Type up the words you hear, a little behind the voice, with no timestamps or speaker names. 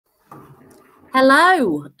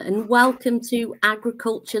Hello and welcome to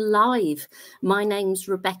AgriCulture Live. My name's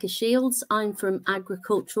Rebecca Shields. I'm from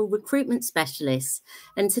Agricultural Recruitment Specialists,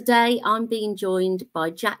 and today I'm being joined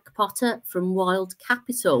by Jack Potter from Wild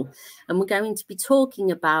Capital, and we're going to be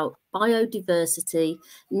talking about biodiversity,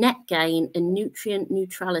 net gain and nutrient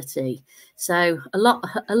neutrality. So a lot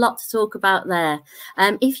to talk about there.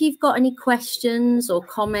 If you've got any questions or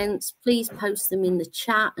comments, please post them in the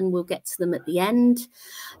chat and we'll get to them at the end.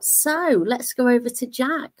 So let's go over to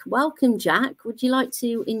Jack. Welcome, Jack. Would you like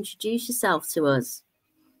to introduce yourself to us?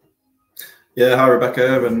 Yeah, hi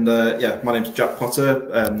Rebecca, and my name's Jack Potter.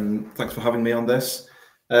 Thanks for having me on this.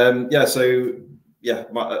 I'm sort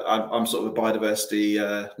of a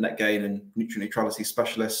biodiversity, net gain and nutrient neutrality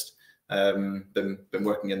specialist. Been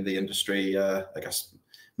working in the industry, I guess,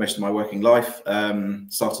 most of my working life.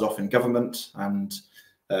 Started off in government, and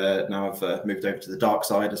now I've moved over to the dark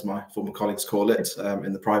side, as my former colleagues call it,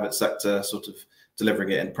 in the private sector, sort of delivering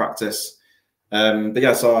it in practice.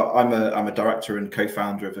 So I'm a director and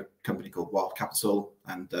co-founder of a company called Wild Capital,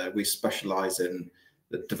 and we specialise in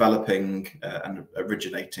developing and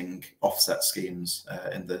originating offset schemes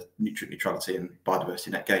in the nutrient neutrality and biodiversity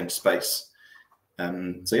net gain space.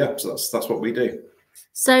 So that's what we do.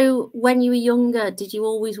 So when you were younger, did you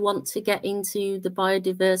always want to get into the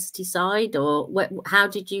biodiversity side, or how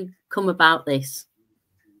did you come about this?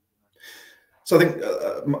 So I think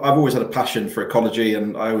I've always had a passion for ecology,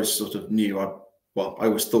 and I always sort of knew I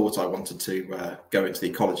always thought I wanted to go into the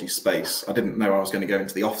ecology space. I didn't know I was going to go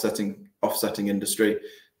into the offsetting industry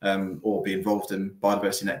or be involved in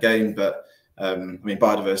biodiversity net gain, but I mean,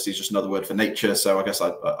 biodiversity is just another word for nature, so I guess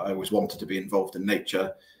I always wanted to be involved in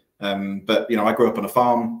nature. But you know, I grew up on a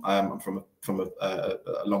farm. I'm from a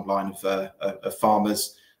long line of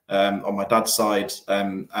farmers on my dad's side,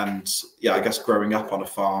 and yeah, I guess growing up on a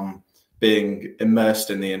farm, being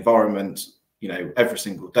immersed in the environment, you know, every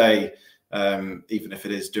single day, even if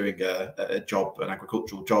it is doing a job, an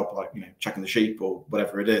agricultural job, like, you know, checking the sheep or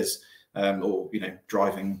whatever it is, or, you know,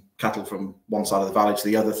 driving cattle from one side of the valley to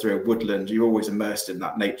the other through a woodland, you're always immersed in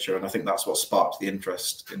that nature. And I think that's what sparked the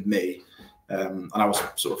interest in me. And I was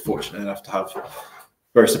sort of fortunate enough to have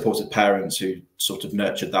very supportive parents who sort of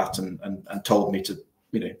nurtured that and told me to,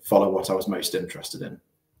 you know, follow what I was most interested in.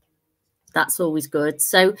 That's always good.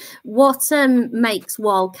 So what makes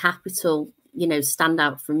Wild Capital, you know, stand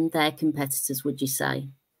out from their competitors, would you say?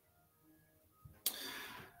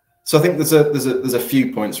 So I think there's a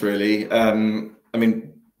few points really. I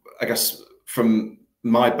mean, I guess from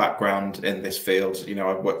my background in this field, you know,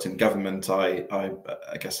 I've worked in government. I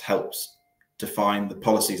guess helps define the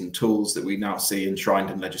policies and tools that we now see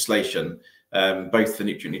enshrined in legislation, both for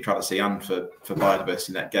nutrient neutrality and for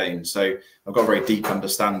biodiversity net gain. So I've got a very deep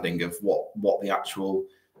understanding of what the actual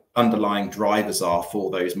underlying drivers are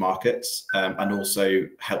for those markets, and also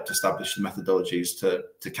helped establish the methodologies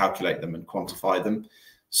to calculate them and quantify them.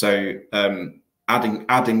 So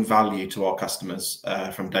adding value to our customers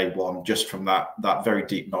from day one, just from that very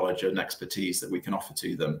deep knowledge and expertise that we can offer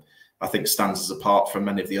to them, I think stands us apart from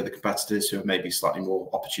many of the other competitors who are maybe slightly more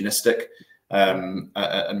opportunistic,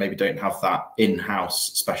 and maybe don't have that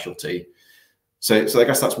in-house specialty. So I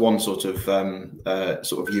guess that's one sort of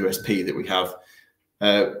USP that we have.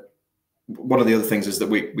 One of the other things is that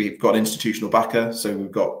we've got institutional backer, so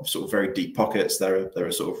we've got sort of very deep pockets. They're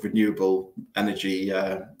a sort of renewable energy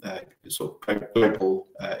sort of global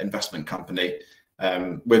investment company.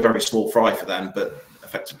 We're very small fry for them, but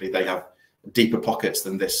effectively they have deeper pockets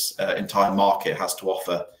than this entire market has to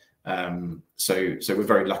offer. So we're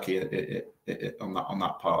very lucky on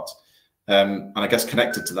that part. And I guess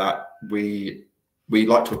connected to that, we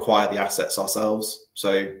like to acquire the assets ourselves.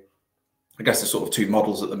 So I guess there's sort of two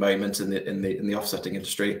models at the moment in the offsetting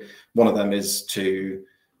industry. One of them is to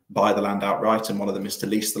buy the land outright, and one of them is to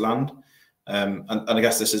lease the land. And I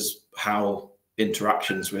guess this is how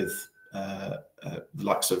interactions with the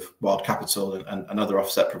likes of Wild Capital and other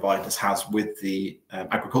offset providers has with the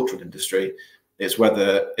agricultural industry. It's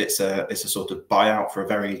whether it's a sort of buyout for a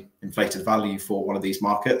very inflated value for one of these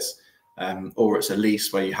markets, or it's a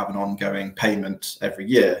lease where you have an ongoing payment every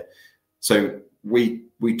year. So we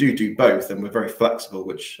do both, and we're very flexible,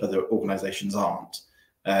 which other organisations aren't.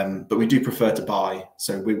 But we do prefer to buy.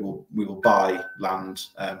 So we will buy land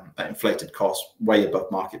at inflated cost, way above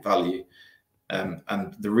market value.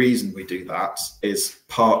 And the reason we do that is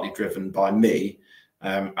partly driven by me,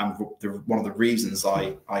 and one of the reasons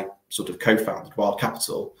I sort of co-founded Wild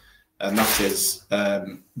Capital, and that is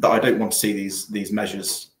that I don't want to see these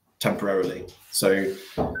measures temporarily. So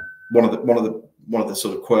one of the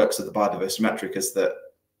sort of quirks of the biodiversity metric is that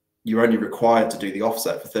you're only required to do the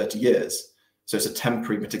offset for 30 years. So it's a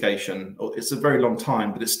temporary mitigation. It's a very long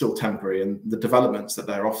time, but it's still temporary. And the developments that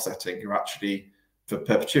they're offsetting are actually for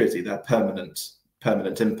perpetuity. They're permanent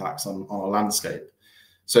impacts on our landscape.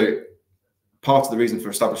 So part of the reason for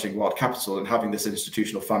establishing Wild Capital and having this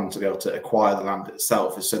institutional fund to be able to acquire the land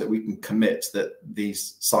itself is so that we can commit that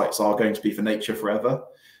these sites are going to be for nature forever,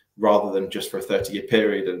 rather than just for a 30-year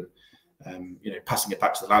period and passing it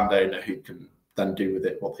back to the landowner, who can then do with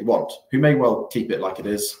it what they want, who may well keep it like it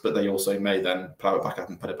is, but they also may then plough it back up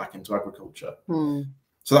and put it back into agriculture.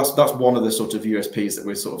 So that's one of the sort of USPs that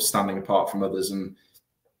we're sort of standing apart from others, and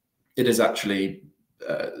it is actually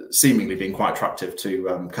seemingly being quite attractive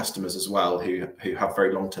to customers as well, who have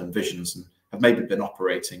very long-term visions and have maybe been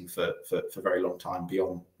operating for a very long time,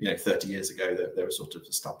 beyond 30 years ago that they were sort of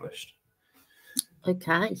established.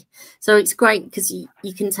 Okay, so it's great because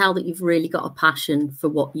you can tell that you've really got a passion for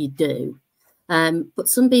what you do, but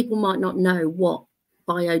some people might not know what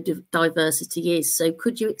biodiversity is. So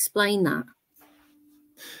could you explain that?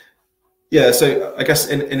 Yeah, so I guess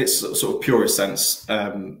in its sort of purest sense,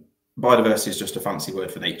 biodiversity is just a fancy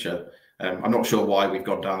word for nature. I'm not sure why we've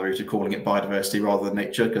gone down the route of calling it biodiversity rather than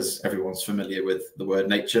nature, because everyone's familiar with the word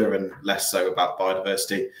nature and less so about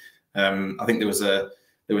biodiversity. I think there was a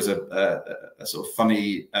sort of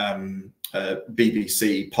funny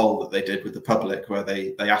BBC poll that they did with the public, where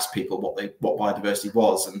they asked people what biodiversity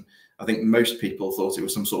was, and I think most people thought it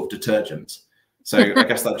was some sort of detergent. So I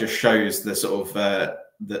guess that just shows the sort of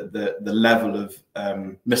the level of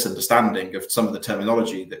misunderstanding of some of the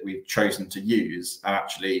terminology that we've chosen to use. And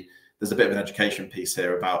actually, there's a bit of an education piece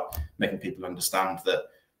here about making people understand that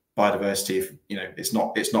biodiversity, it's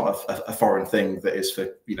not a foreign thing that is for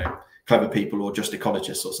clever people or just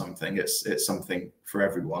ecologists or something. It's something for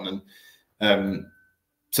everyone. And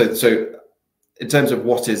so in terms of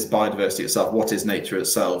what is biodiversity itself, what is nature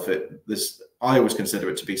itself, I always consider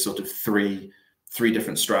it to be sort of three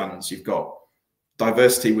different strands. You've got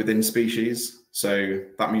diversity within species, so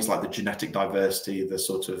that means like the genetic diversity, the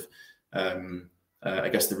sort of I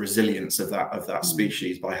guess the resilience of that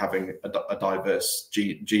species by having a diverse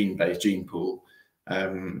gene pool.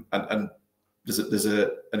 And there's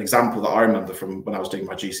an example that I remember from when I was doing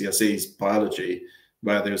my GCSEs biology,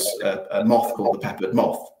 where there's a moth called the peppered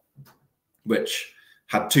moth, which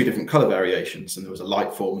had two different color variations, and there was a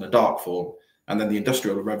light form and a dark form. And then the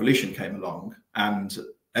Industrial Revolution came along, and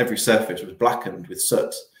every surface was blackened with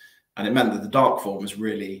soot, and it meant that the dark form was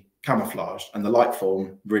really camouflaged and the light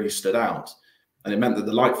form really stood out. And it meant that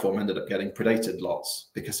the light form ended up getting predated lots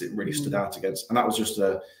because it really stood out against, and that was just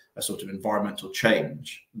a sort of environmental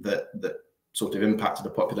change that sort of impacted the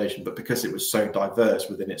population. But because it was so diverse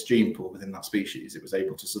within its gene pool, within that species, it was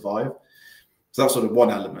able to survive. So that's sort of one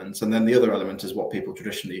element. And then the other element is what people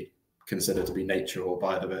traditionally consider to be nature or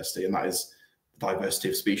biodiversity, and that is diversity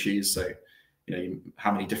of species. So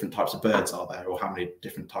how many different types of birds are there, or how many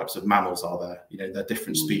different types of mammals are there? They're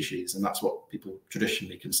different species, and that's what people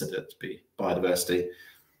traditionally consider to be biodiversity.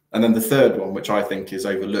 And then the third one, which I think is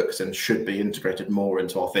overlooked and should be integrated more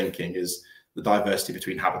into our thinking, is the diversity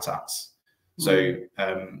between habitats. So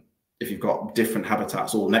if you've got different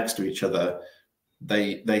habitats all next to each other,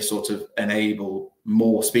 they sort of enable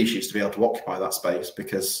more species to be able to occupy that space,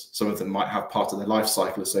 because some of them might have part of their life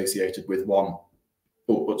cycle associated with one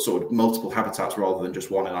or sort of multiple habitats rather than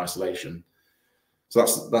just one in isolation. So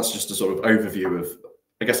that's just a sort of overview of,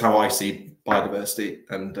 I guess, how I see biodiversity.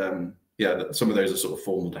 And yeah, some of those are sort of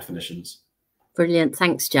formal definitions. Brilliant.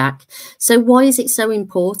 Thanks, Jack. So why is it so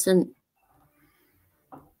important?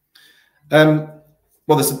 Well,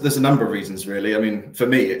 there's a number of reasons, really. I mean, for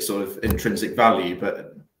me, it's sort of intrinsic value,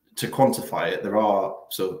 but to quantify it, there are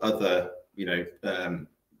sort of other,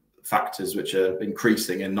 factors which are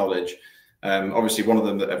increasing in knowledge. Obviously, one of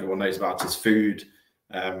them that everyone knows about is food.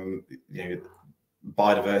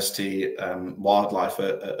 Biodiversity, wildlife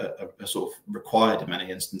are sort of required in many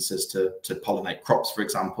instances to pollinate crops, for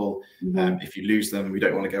example. If you lose them, we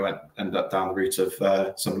don't want to go end up down the route of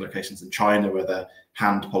some locations in China where they're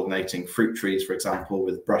hand pollinating fruit trees, for example,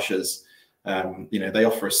 with brushes. They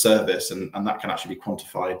offer a service, and that can actually be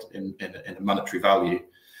quantified in a monetary value.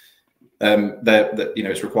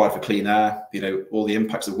 It's required for clean air. All the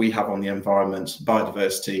impacts that we have on the environment,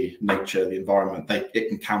 biodiversity, nature, the environment, it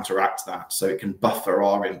can counteract that. So it can buffer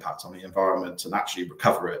our impact on the environment and actually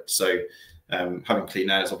recover it. So having clean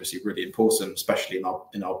air is obviously really important, especially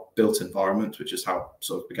in our built environment, which is how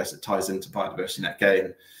sort of, I guess, it ties into biodiversity net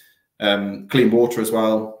gain. Clean water as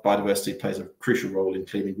well. Biodiversity plays a crucial role in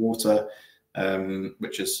cleaning water,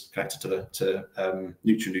 which is connected to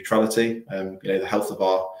nutrient neutrality. The health of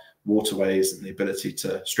our waterways and the ability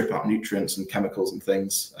to strip out nutrients and chemicals and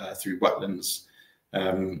things through wetlands.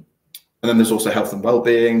 And then there's also health and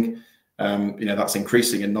well-being. That's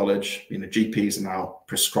increasing in knowledge. GPs are now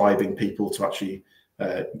prescribing people to actually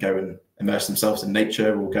go and immerse themselves in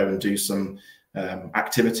nature, or go and do some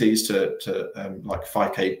activities to like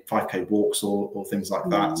 5K walks or things like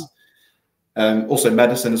that. Also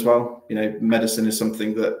medicine as well. Medicine is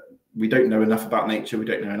something that we don't know enough about nature. We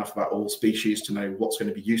don't know enough about all species to know what's going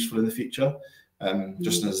to be useful in the future.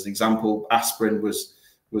 Just as an example, aspirin was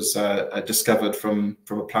discovered from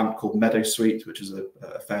a plant called meadowsweet, which is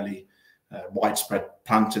a fairly widespread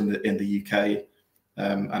plant in the UK.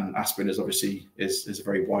 And aspirin is obviously is a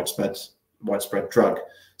very widespread drug.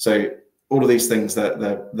 So all of these things,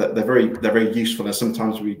 they're very useful, and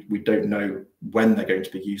sometimes we don't know when they're going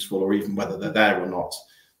to be useful, or even whether they're there or not.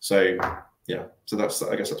 So yeah, so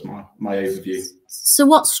I guess that's my overview. So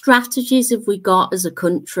what strategies have we got as a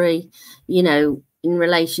country, in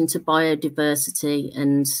relation to biodiversity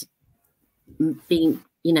and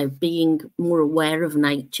being more aware of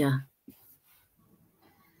nature?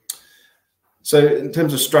 So in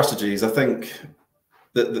terms of strategies, I think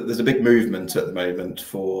that there's a big movement at the moment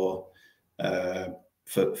for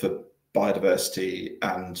biodiversity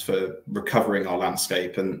and for recovering our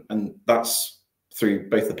landscape, and that's through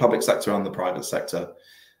both the public sector and the private sector.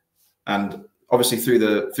 And obviously through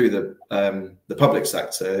the public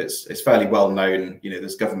sector, it's fairly well known.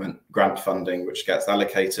 There's government grant funding which gets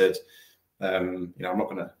allocated. I'm not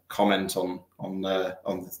going to comment on the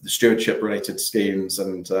stewardship related schemes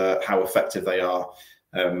and how effective they are,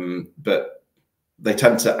 but they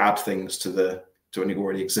tend to add things to an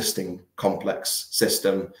already existing complex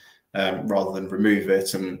system rather than remove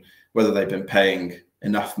it. And whether they've been paying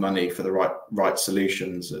enough money for the right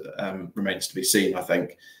solutions remains to be seen, I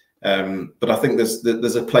think. But I think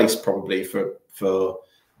there's a place probably for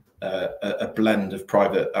a blend of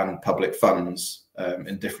private and public funds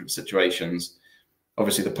in different situations.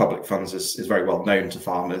 Obviously, the public funds is very well known to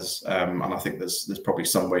farmers, and I think there's probably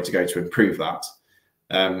some way to go to improve that.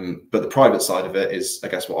 But the private side of it is, I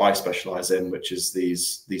guess, what I specialise in, which is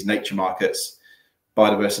these nature markets.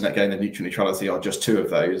 Biodiversity, net gain, and nutrient neutrality are just two of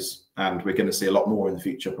those, and we're going to see a lot more in the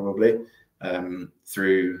future, probably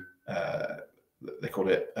through they call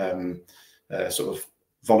it sort of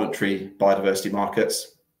voluntary biodiversity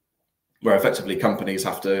markets, where effectively companies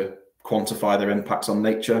have to quantify their impacts on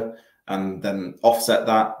nature and then offset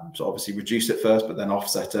that. So obviously reduce it first, but then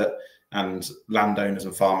offset it. And landowners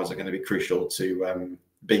and farmers are going to be crucial to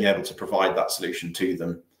being able to provide that solution to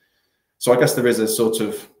them. So I guess there's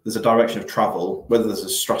a direction of travel. Whether there's a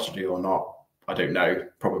strategy or not, I don't know.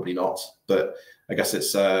 Probably not. But I guess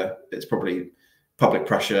it's probably public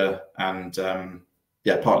pressure and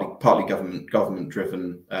partly government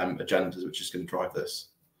driven agendas which is going to drive this.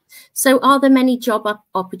 So are there many job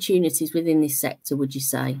opportunities within this sector, would you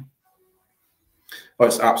say? Oh,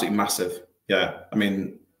 it's absolutely massive. Yeah. I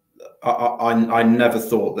mean, I never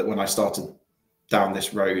thought that when I started down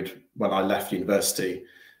this road, when I left university,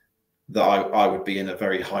 that I would be in a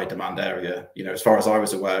very high demand area. As far as I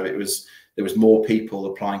was aware, there was more people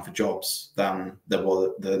applying for jobs than there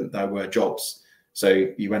were jobs. So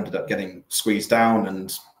you ended up getting squeezed down,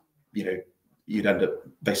 and you'd end up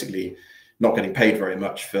basically not getting paid very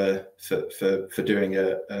much for doing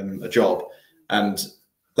a job. And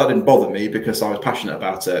that didn't bother me because I was passionate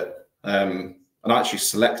about it. And I actually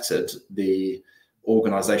selected the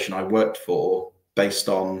organization I worked for based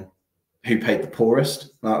on who paid the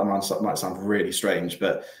poorest. That might sound really strange,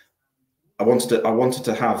 but I wanted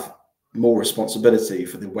to have more responsibility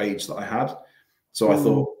for the wage that I had. So I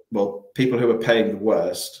thought, well, people who are paying the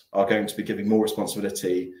worst are going to be giving more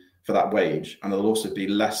responsibility for that wage, and there'll also be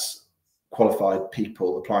less qualified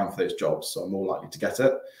people applying for those jobs, so I'm more likely to get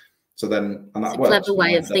it. So then, and that worked. Clever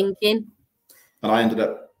way of thinking. And I ended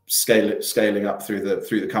up scaling up through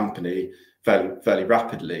the company fairly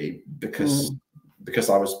rapidly because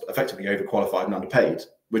I was effectively overqualified and underpaid,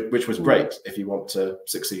 which was great if you want to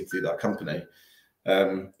succeed through that company.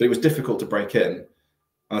 But it was difficult to break in.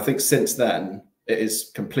 And I think since then, it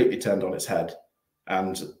is completely turned on its head.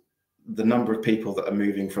 And the number of people that are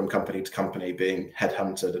moving from company to company, being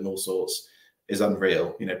headhunted and all sorts, is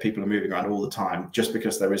unreal. People are moving around all the time just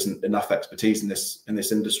because there isn't enough expertise in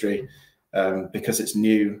this industry, because it's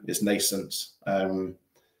new, it's nascent,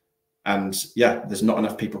 and yeah, there's not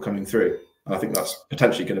enough people coming through. And I think that's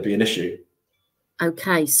potentially going to be an issue.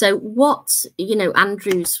 Okay, so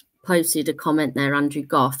Andrew's posted a comment there, Andrew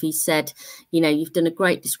Goff. He said, you've done a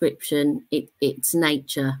great description. It's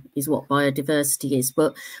nature is what biodiversity is,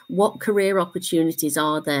 but what career opportunities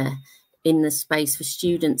are there in the space for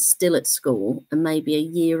students still at school and maybe a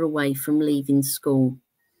year away from leaving school?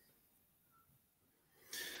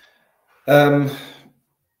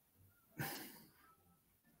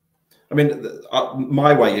 I mean,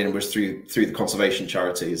 my way in was through the conservation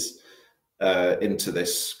charities into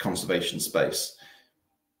this conservation space.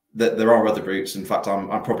 That there are other routes. In fact, I'm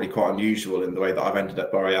probably quite unusual in the way that I've ended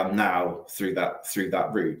up where I am now through that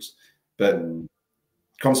route. But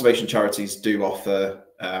conservation charities do offer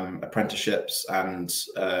apprenticeships and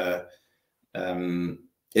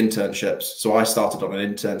internships. So I started on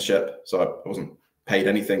an internship, so I wasn't paid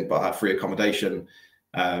anything, but I had free accommodation,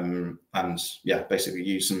 and yeah, basically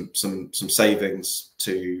used some savings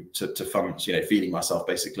to fund, you know, feeding myself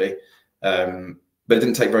basically. But it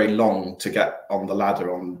didn't take very long to get on the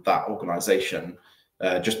ladder on that organisation,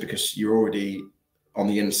 just because you're already on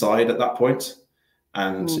the inside at that point,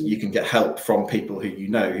 and you can get help from people who you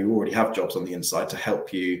know who already have jobs on the inside to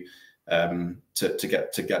help you to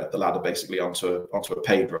get the ladder basically onto a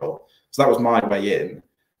paid role. So that was my way in.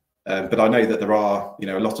 But I know that there are, you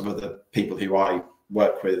know, a lot of other people who I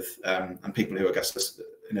work with, and people who I guess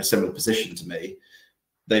in a similar position to me.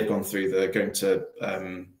 They've gone through going to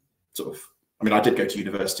sort of. I mean, I did go to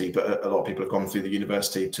university, but a lot of people have gone through the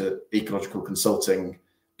university to ecological consulting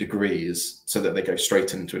degrees so that they go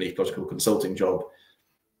straight into an ecological consulting job.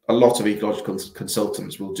 A lot of ecological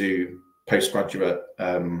consultants will do postgraduate,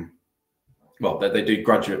 well, they do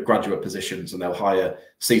graduate positions, and they'll hire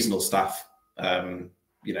seasonal staff,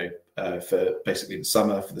 you know, for basically the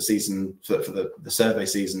summer, for the season, for the survey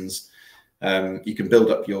seasons. You can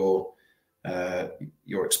build up your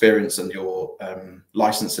experience and your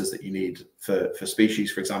licenses that you need for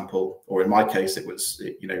species, for example, or in my case, it was,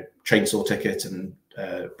 you know, chainsaw ticket and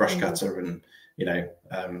brush cutter, and you know,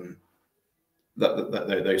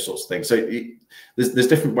 those sorts of things. So there's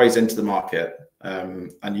different ways into the market,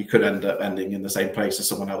 and you could end up ending in the same place as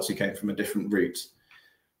someone else who came from a different route.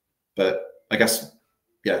 But I guess,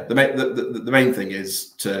 yeah, the main thing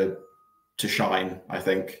is to shine, I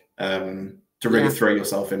think, to really throw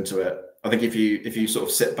yourself into it. I think if you sort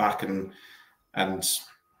of sit back and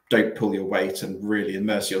don't pull your weight and really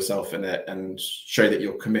immerse yourself in it and show that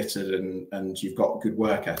you're committed and you've got good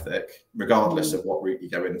work ethic, regardless of what route you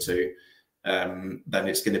go into, then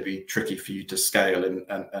it's going to be tricky for you to scale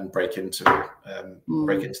and break into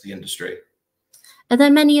the industry. Are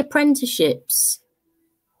there many apprenticeships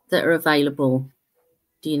that are available?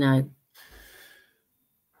 Do you know?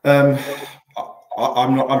 I'm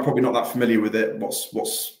probably not that familiar with it.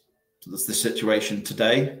 What's the situation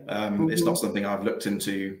today? It's not something I've looked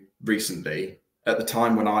into recently. At the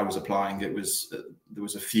time when I was applying, there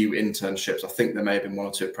was a few internships. I think there may have been 1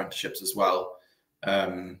 or 2 apprenticeships as well.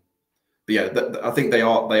 But yeah, I think they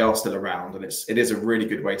are still around, and it is a really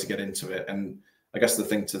good way to get into it. And I guess the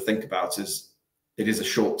thing to think about is it is a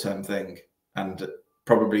short-term thing, and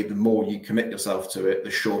probably the more you commit yourself to it, the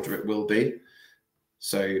shorter it will be.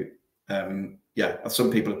 So yeah, some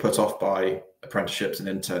people are put off by apprenticeships and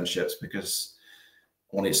internships because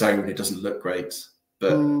on its own it doesn't look great,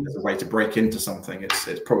 but as a way to break into something, it's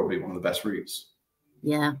probably one of the best routes.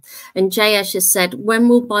 Yeah. And Jayesh has said, when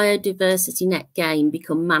will biodiversity net gain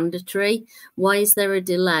become mandatory? Why is there a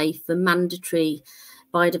delay for mandatory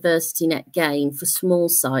biodiversity net gain for small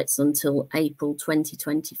sites until April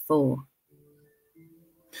 2024?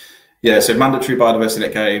 Yeah, so mandatory biodiversity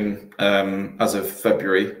net gain as of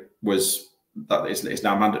February is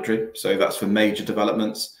now mandatory. So that's for major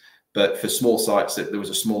developments, but for small sites there was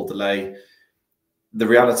a small delay. The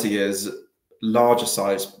reality is larger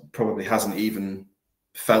sites probably hasn't even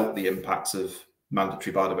felt the impacts of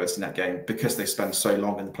mandatory biodiversity net gain because they spend so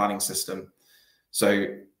long in the planning system. So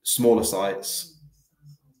smaller sites,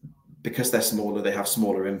 because they're smaller, they have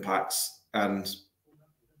smaller impacts, and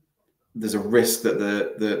there's a risk that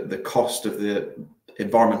the cost of the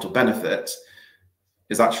environmental benefit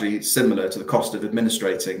is actually similar to the cost of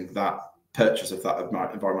administrating that purchase of that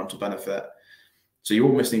environmental benefit. So you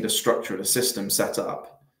almost need a structure and a system set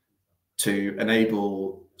up to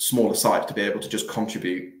enable smaller sites to be able to just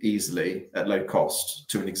contribute easily at low cost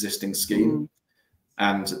to an existing scheme.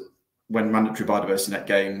 And when mandatory biodiversity net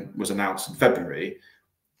gain was announced in February,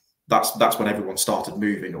 that's when everyone started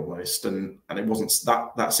moving almost, and it wasn't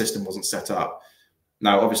that system wasn't set up.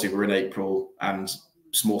 Now obviously we're in April and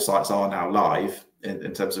small sites are now live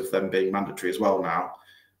in terms of them being mandatory as well now,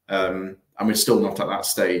 and we're still not at that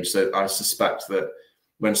stage. So I suspect that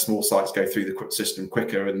when small sites go through the system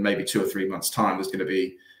quicker, in maybe 2 or 3 months time, there's going to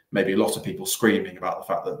be maybe a lot of people screaming about the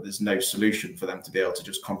fact that there's no solution for them to be able to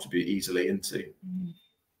just contribute easily into.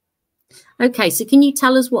 Okay, so can you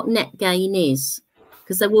tell us what net gain is?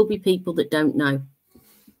 Because there will be people that don't know.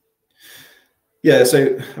 Yeah,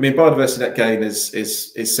 so I mean, biodiversity net gain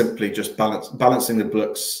is simply just balancing the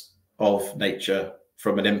books of nature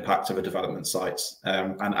from an impact of a development site,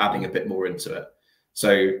 and adding a bit more into it.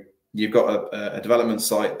 So you've got a development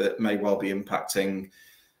site that may well be impacting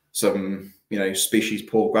some, species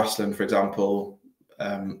poor grassland, for example,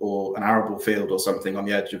 or an arable field or something on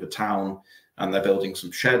the edge of a town, and they're building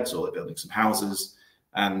some sheds or they're building some houses,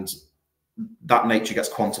 and that nature gets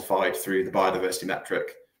quantified through the biodiversity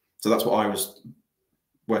metric. So that's what I was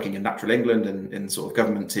working in Natural England and in sort of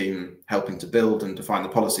government team helping to build and define the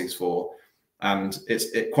policies for, and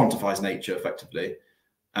it quantifies nature effectively.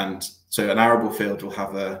 And so an arable field will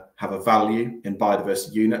have a value in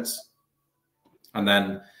biodiversity units, and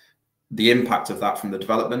then the impact of that from the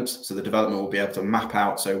development. So the development will be able to map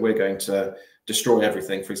out, so we're going to destroy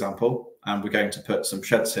everything, for example, and we're going to put some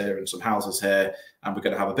sheds here and some houses here, and we're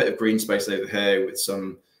going to have a bit of green space over here with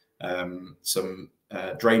some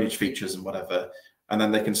drainage features and whatever. And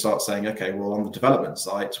then they can start saying, okay, well, on the development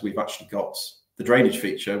site, we've actually got the drainage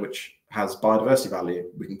feature, which has biodiversity value.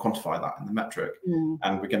 We can quantify that in the metric.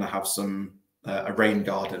 And we're going to have some a rain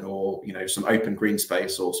garden, or some open green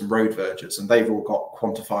space, or some road verges, and they've all got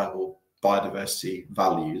quantifiable biodiversity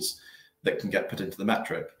values that can get put into the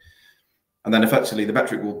metric. And then effectively the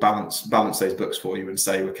metric will balance those books for you and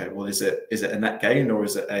say, okay, well, is it a net gain, or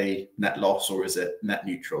is it a net loss, or is it net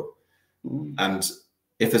neutral? And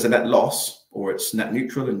if there's a net loss, or it's net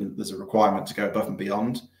neutral and there's a requirement to go above and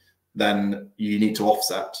beyond, then you need to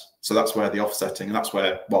offset. So that's where the offsetting, and that's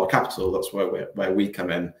where Wild Capital, that's where we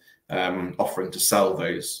come in, offering to sell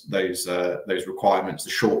those requirements,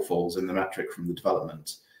 the shortfalls in the metric from the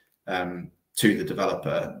development, to the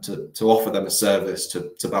developer, to offer them a service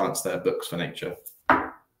to balance their books for nature.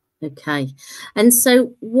 Okay. And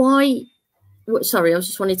so sorry, I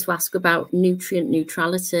just wanted to ask about nutrient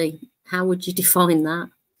neutrality. How would you define that?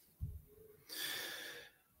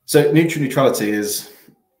 So nutrient neutrality is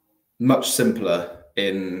much simpler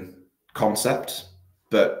in concept,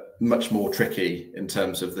 but much more tricky in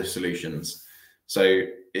terms of the solutions. So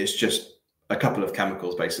it's just a couple of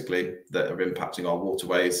chemicals basically that are impacting our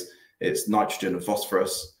waterways. It's nitrogen and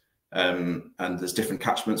phosphorus, and there's different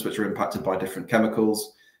catchments which are impacted by different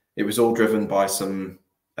chemicals. It was all driven by some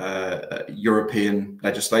European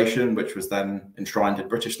legislation, which was then enshrined in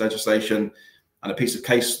British legislation, and a piece of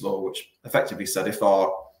case law which effectively said if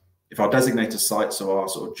our designated sites, or our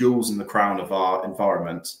sort of jewels in the crown of our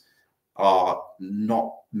environment, are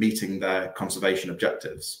not meeting their conservation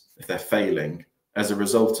objectives, if they're failing as a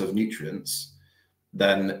result of nutrients,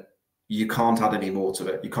 then you can't add any more to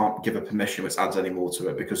it. You can't give a permission which adds any more to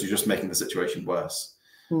it, because you're just making the situation worse.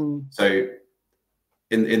 So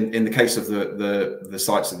in the case of the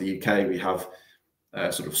sites in the UK, we have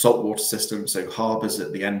sort of saltwater systems, so harbours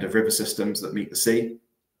at the end of river systems that meet the sea,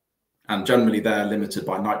 and generally they're limited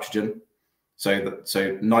by nitrogen.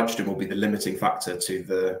 So nitrogen will be the limiting factor to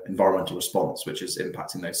the environmental response, which is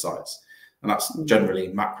impacting those sites, and that's generally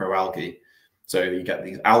macroalgae. So you get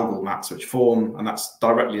these algal mats which form, and that's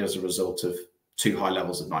directly as a result of too high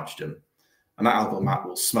levels of nitrogen. And that algal mat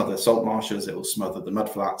will smother salt marshes, it will smother the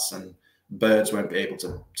mudflats, and birds won't be able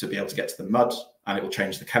to get to the mud, and it will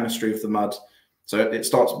change the chemistry of the mud. So it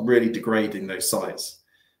starts really degrading those sites.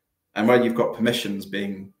 And where you've got permissions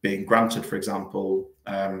being granted, for example,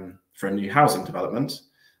 for a new housing development,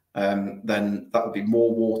 then that would be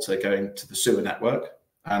more water going to the sewer network,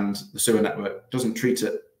 and the sewer network doesn't treat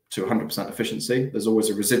it to 100% efficiency. There's always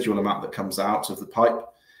a residual amount that comes out of the pipe,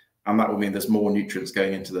 and that will mean there's more nutrients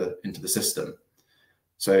going into the system.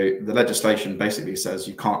 So the legislation basically says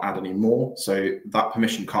you can't add any more, so that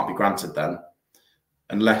permission can't be granted then,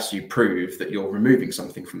 unless you prove that you're removing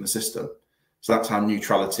something from the system. So that's how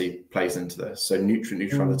neutrality plays into this. So nutrient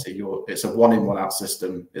neutrality, it's a one in, one out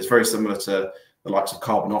system. It's very similar to the likes of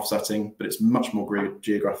carbon offsetting, but it's much more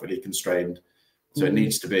geographically constrained. So it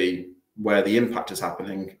needs to be where the impact is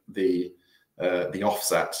happening, the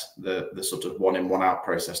offset, the sort of one in, one out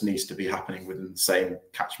process needs to be happening within the same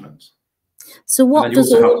catchment. So what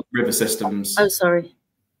does also have river systems? Oh, sorry,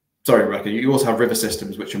 Rebecca. You also have river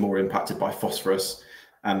systems which are more impacted by phosphorus,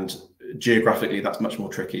 and geographically that's much more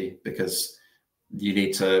tricky, because you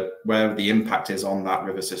need to, where the impact is on that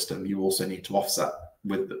river system, you also need to offset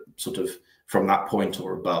with sort of from that point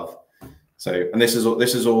or above. So, and this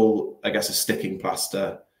is all, I guess, a sticking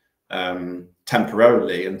plaster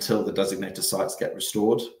temporarily until the designated sites get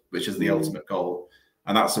restored, which is the ultimate goal.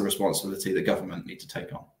 And that's a responsibility the government need to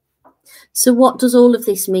take on. So what does all of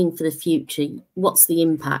this mean for the future? What's the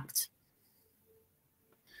impact?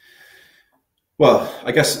 Well,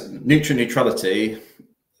 I guess nutrient neutrality,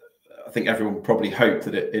 I think everyone would probably hope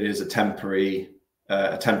that it is a temporary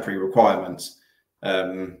requirement.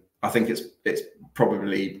 I think it's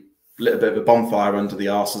probably a little bit of a bonfire under the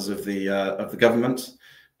arses of the government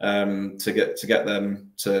to get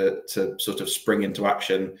them to sort of spring into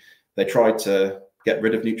action. They tried to get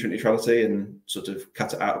rid of nutrient neutrality and sort of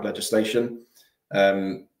cut it out of legislation.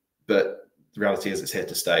 But the reality is it's here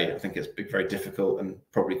to stay. I think it's been very difficult and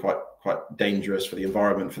probably quite dangerous for the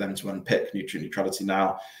environment for them to unpick nutrient neutrality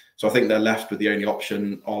now. So I think they're left with the only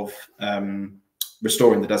option of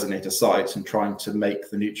restoring the designated sites and trying to make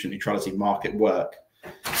the nutrient neutrality market work.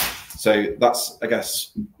 So that's, I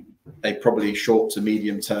guess, a probably short to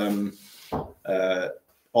medium term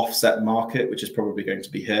offset market, which is probably going to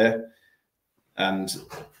be here. And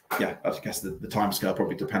yeah, I guess the timescale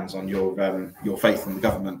probably depends on your faith in the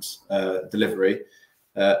government's delivery.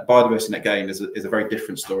 Biodiversity net gain is a very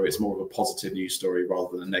different story. It's more of a positive news story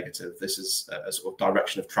rather than a negative. This is a sort of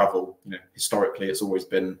direction of travel. You know, historically, it's always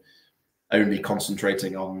been only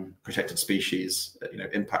concentrating on protected species, you know,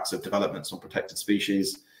 impacts of developments on protected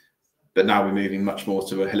species. But now we're moving much more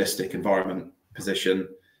to a holistic environment position.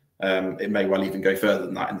 It may well even go further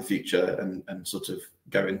than that in the future and sort of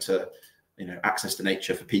go into, you know, access to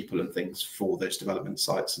nature for people and things for those development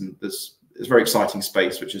sites. And there's a very exciting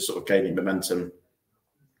space which is sort of gaining momentum.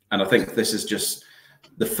 And I think this is just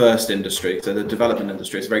the first industry. So the development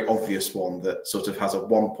industry is a very obvious one that sort of has a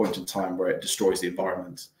one point in time where it destroys the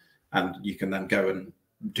environment, and you can then go and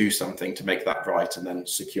do something to make that right and then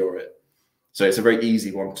secure it. So it's a very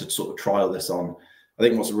easy one to sort of trial this on. I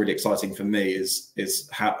think what's really exciting for me is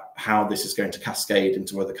how this is going to cascade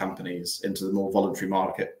into other companies, into the more voluntary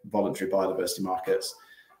biodiversity markets,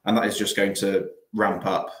 and that is just going to ramp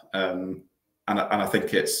up. And I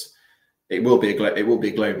think it will be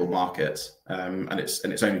a global market, and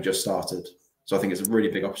it's only just started. So I think it's a really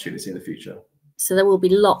big opportunity in the future. So there will be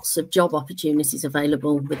lots of job opportunities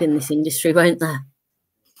available within this industry, won't there?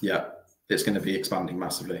 Yeah, it's going to be expanding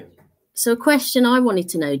massively. So a question I wanted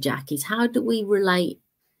to know, Jack, is how do we relate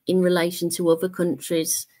in relation to other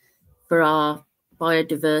countries for our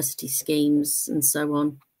biodiversity schemes and so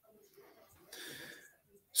on?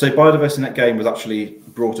 So biodiversity net gain was actually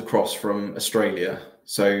brought across from Australia.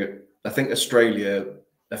 So I think Australia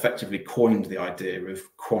effectively coined the idea of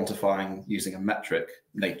quantifying using a metric,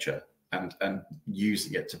 nature, and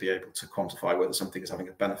using it to be able to quantify whether something is having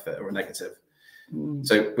a benefit or a negative.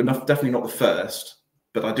 So we're definitely not the first,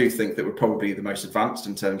 but I do think that we're probably the most advanced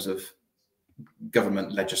in terms of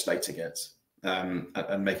government legislating it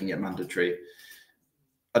and making it mandatory.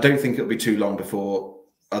 I don't think it'll be too long before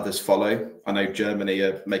others follow. I know Germany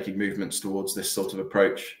are making movements towards this sort of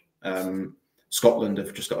approach. Scotland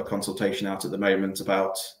have just got a consultation out at the moment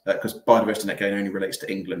about, because biodiversity net gain only relates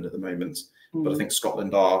to England at the moment, but I think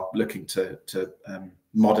Scotland are looking to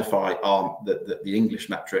modify the English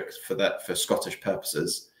metrics for Scottish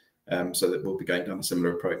purposes, so that we'll be going down a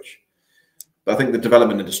similar approach. But I think the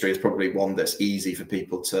development industry is probably one that's easy for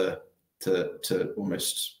people to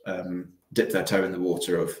almost dip their toe in the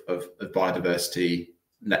water of biodiversity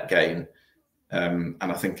net gain. And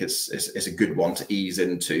I think it's a good one to ease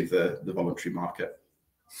into the voluntary market.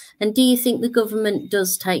 And do you think the government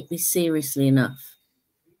does take this seriously enough?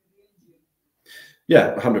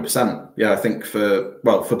 Yeah, 100%. Yeah, I think for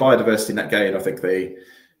biodiversity net gain, I think they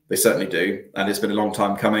certainly do, and it's been a long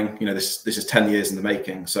time coming. You know, this is 10 years in the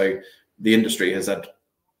making. So the industry has had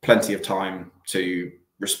plenty of time to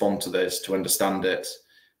respond to this, to understand it.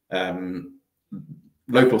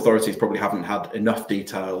 Local authorities probably haven't had enough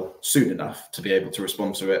detail soon enough to be able to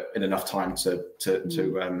respond to it in enough time to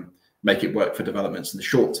make it work for developments in the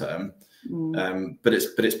short term. But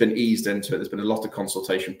it's been eased into it. There's been a lot of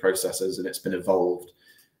consultation processes, and it's been evolved,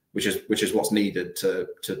 which is what's needed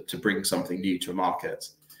to bring something new to a market.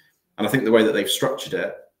 And I think the way that they've structured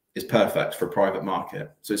it is perfect for a private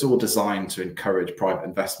market. So it's all designed to encourage private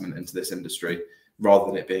investment into this industry rather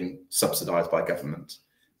than it being subsidized by government.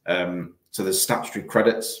 So there's statutory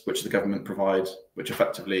credits, which the government provide, which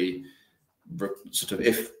effectively sort of,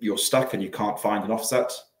 if you're stuck and you can't find an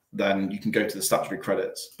offset, then you can go to the statutory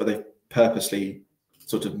credits. But they've purposely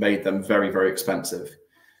sort of made them very, very expensive,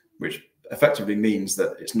 which effectively means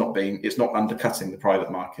that it's not undercutting the private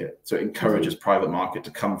market. So it encourages private market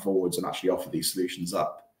to come forwards and actually offer these solutions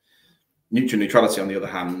up. Nutrient neutrality, on the other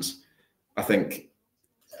hand, I think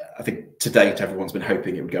to date everyone's been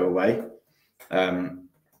hoping it would go away, and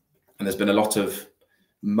there's been a lot of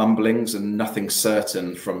mumblings and nothing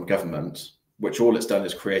certain from government, which all it's done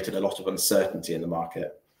is created a lot of uncertainty in the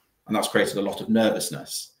market, and that's created a lot of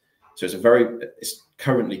nervousness. So it's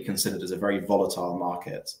currently considered as a very volatile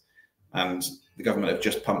market, and the government have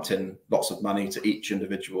just pumped in lots of money to each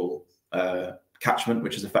individual catchment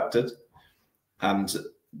which is affected, and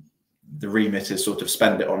the remit is sort of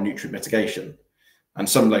spend it on nutrient mitigation. And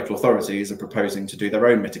some local authorities are proposing to do their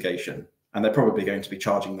own mitigation, and they're probably going to be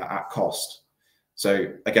charging that at cost.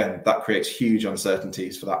 So again, that creates huge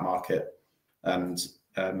uncertainties for that market. And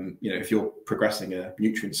if you're progressing a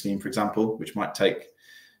nutrient scheme, for example, which might take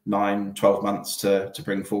 9-12 months to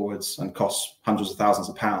bring forwards and cost hundreds of thousands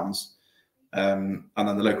of pounds, and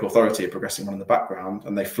then the local authority are progressing one in the background,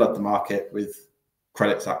 and they flood the market with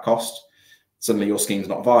credits at cost, suddenly your scheme's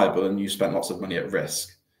not viable and you spent lots of money at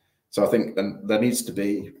risk. So I think then there needs to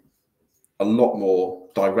be a lot more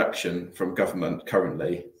direction from government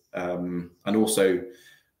currently, and also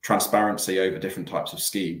transparency over different types of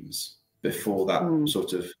schemes before that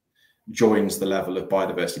sort of joins the level of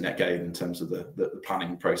biodiversity net gain in terms of the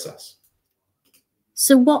planning process.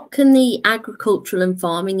 So what can the agricultural and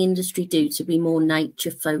farming industry do to be more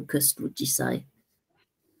nature focused, would you say?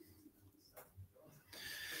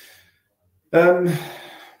 I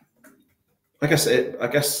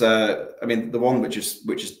mean, the one which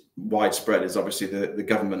is widespread is obviously the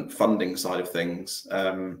government funding side of things.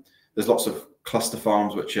 There's lots of cluster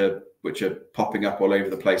farms which are popping up all over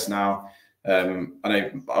the place now. I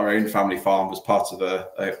know our own family farm was part of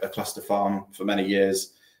a cluster farm for many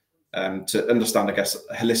years. To understand, I guess,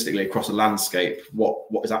 holistically across a landscape, what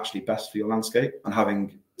is actually best for your landscape, and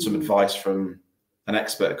having some advice from an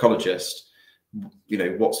expert ecologist,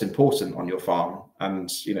 what's important on your farm and,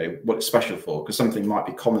 what it's special for, because something might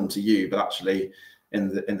be common to you, but actually in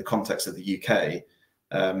the context of the UK,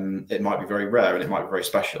 it might be very rare and it might be very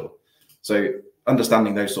special. So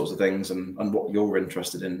understanding those sorts of things and what you're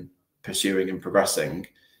interested in pursuing and progressing,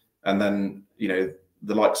 and then,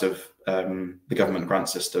 the likes of the government grant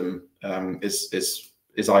system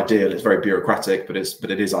is ideal. It's very bureaucratic, but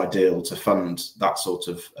it is ideal to fund that sort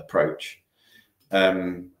of approach.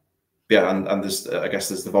 And there's, I guess,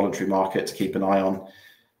 there's the voluntary market to keep an eye on.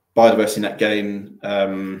 Biodiversity net gain.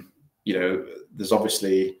 There's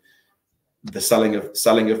obviously the selling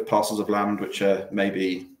of parcels of land which are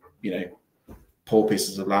maybe poor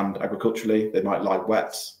pieces of land agriculturally. They might lie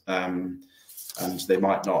wet, and they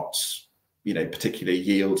might not particularly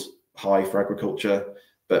yield high for agriculture,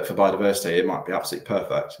 but for biodiversity it might be absolutely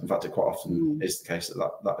perfect. In fact, it quite often is the case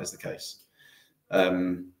that is the case.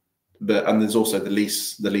 And there's also the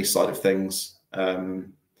lease side of things. But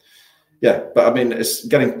I mean, it's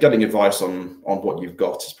getting advice on what you've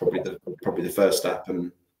got is probably the first step,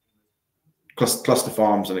 and cluster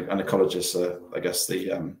farms and ecologists are, I guess,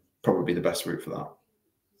 probably the best route for that.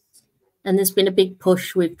 And there's been a big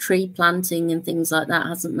push with tree planting and things like that,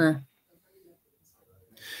 hasn't there?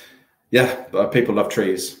 Yeah, people love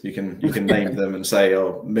trees. You can name them and say,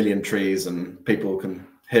 oh, 1 million trees, and people can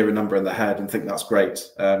hear a number in their head and think that's great.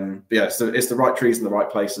 So it's the right trees in the right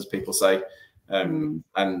places, people say. And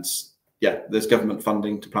yeah, there's government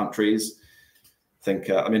funding to plant trees. I think,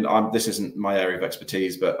 this isn't my area of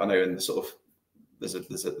expertise, but I know in the sort of, there's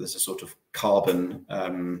a sort of carbon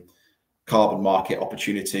market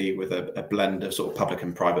opportunity with a blend of sort of public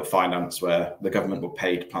and private finance, where the government will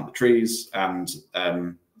pay to plant the trees, and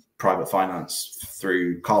private finance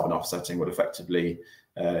through carbon offsetting would effectively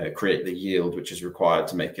create the yield which is required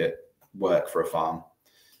to make it work for a farm.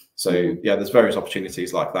 So yeah, there's various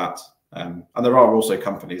opportunities like that. And there are also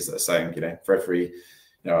companies that are saying, for every,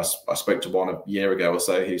 I spoke to one a year ago or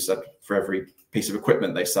so who said for every piece of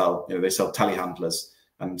equipment they sell, they sell telehandlers,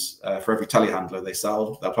 and for every telehandler they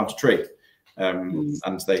sell, they'll plant a tree.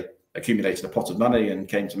 And they accumulated a pot of money and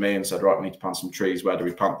came to me and said, right, we need to plant some trees. Where do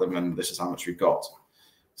we plant them? And this is how much we've got.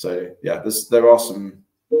 So yeah, there are some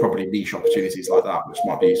probably niche opportunities like that which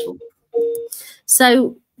might be useful.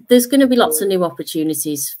 So there's going to be lots of new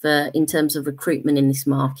opportunities in terms of recruitment in this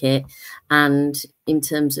market, and in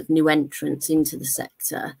terms of new entrants into the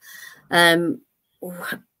sector.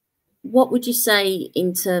 What would you say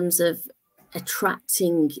in terms of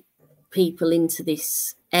attracting people into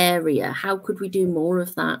this area? How could we do more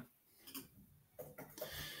of that?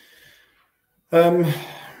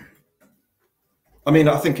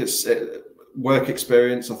 I think it's work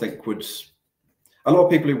experience. I think a lot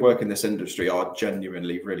of people who work in this industry are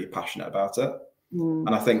genuinely really passionate about it. And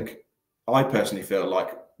I personally feel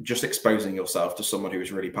like just exposing yourself to someone who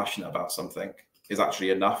is really passionate about something is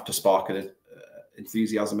actually enough to spark an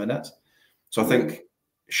enthusiasm in it. So I think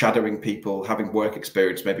shadowing people, having work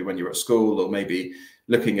experience, maybe when you're at school, or maybe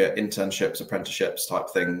looking at internships, apprenticeships type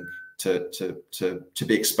thing, to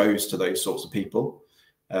be exposed to those sorts of people,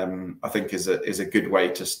 I think is a good way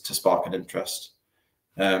to spark an interest.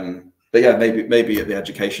 But yeah, maybe at the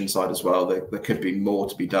education side as well, there could be more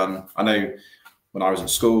to be done. I know when I was at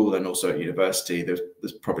school and also at university,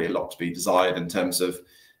 there's probably a lot to be desired in terms of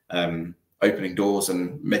opening doors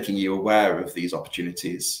and making you aware of these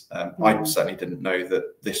opportunities. I certainly didn't know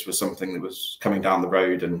that this was something that was coming down the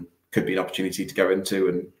road and could be an opportunity to go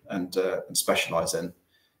into and specialise in.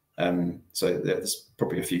 So yeah, there's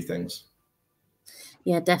probably a few things.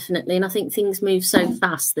 Yeah, definitely. And I think things move so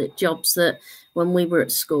fast that jobs that when we were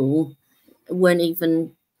at school weren't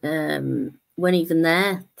even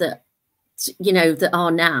there, that, you know, that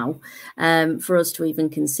are now for us to even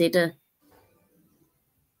consider.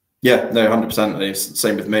 Yeah, no, 100%. It's the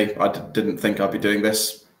same with me. I didn't think I'd be doing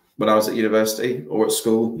this when I was at university or at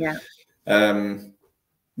school. Yeah.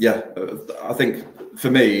 Yeah, I think for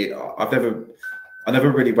me, I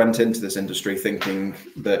never really went into this industry thinking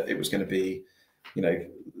that it was going to be, you know,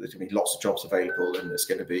 there's going to be lots of jobs available and it's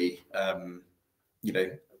going to be, you know,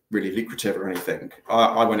 really lucrative or anything.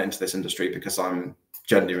 I went into this industry because I'm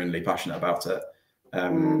genuinely passionate about it.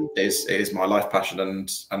 It is my life passion,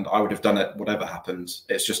 and I would have done it whatever happened.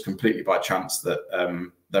 It's just completely by chance that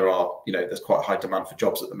there's quite a high demand for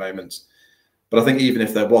jobs at the moment. But I think even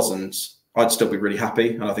if there wasn't, I'd still be really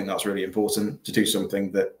happy, and I think that's really important, to do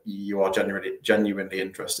something that you are genuinely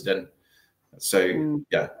interested in. So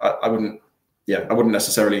yeah, I wouldn't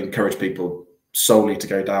necessarily encourage people solely to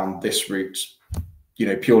go down this route, you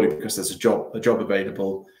know, purely because there's a job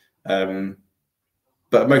available.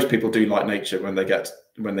 But most people do like nature when they get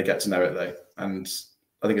to know it, though, and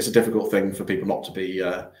I think it's a difficult thing for people not to be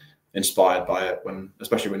inspired by it,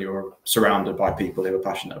 especially when you're surrounded by people who are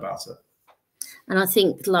passionate about it. And I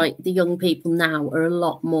think, like, the young people now are a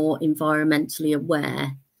lot more environmentally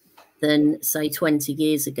aware than, say, 20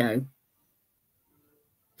 years ago.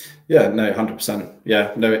 Yeah, no, 100%.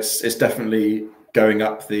 Yeah, no, it's definitely going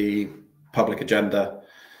up the public agenda.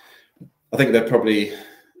 I think there probably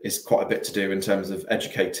is quite a bit to do in terms of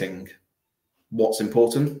educating what's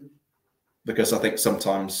important, because I think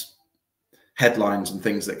sometimes headlines and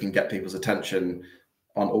things that can get people's attention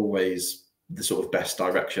aren't always the sort of best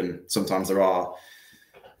direction. Sometimes there are,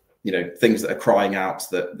 you know, things that are crying out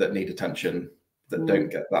that need attention that don't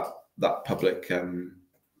get that public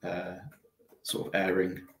sort of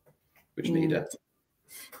airing, which need it.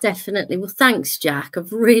 Definitely. Well, thanks, Jack.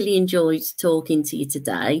 I've really enjoyed talking to you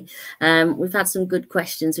today. We've had some good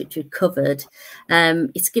questions which we've covered.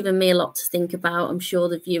 It's given me a lot to think about. I'm sure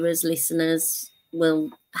the viewers, listeners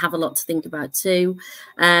will have a lot to think about too.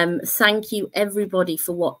 Thank you, everybody,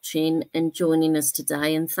 for watching and joining us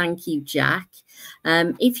today. And thank you, Jack.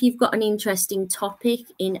 If you've got an interesting topic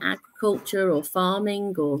in agriculture or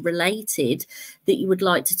farming or related that you would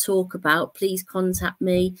like to talk about, please contact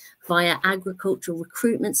me via Agricultural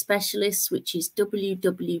Recruitment Specialists, which is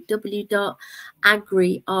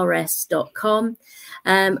www.agrirs.com.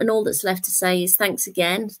 And all that's left to say is thanks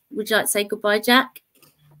again. Would you like to say goodbye, Jack?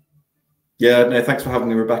 Yeah, no, thanks for having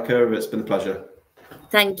me, Rebecca. It's been a pleasure.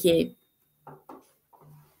 Thank you.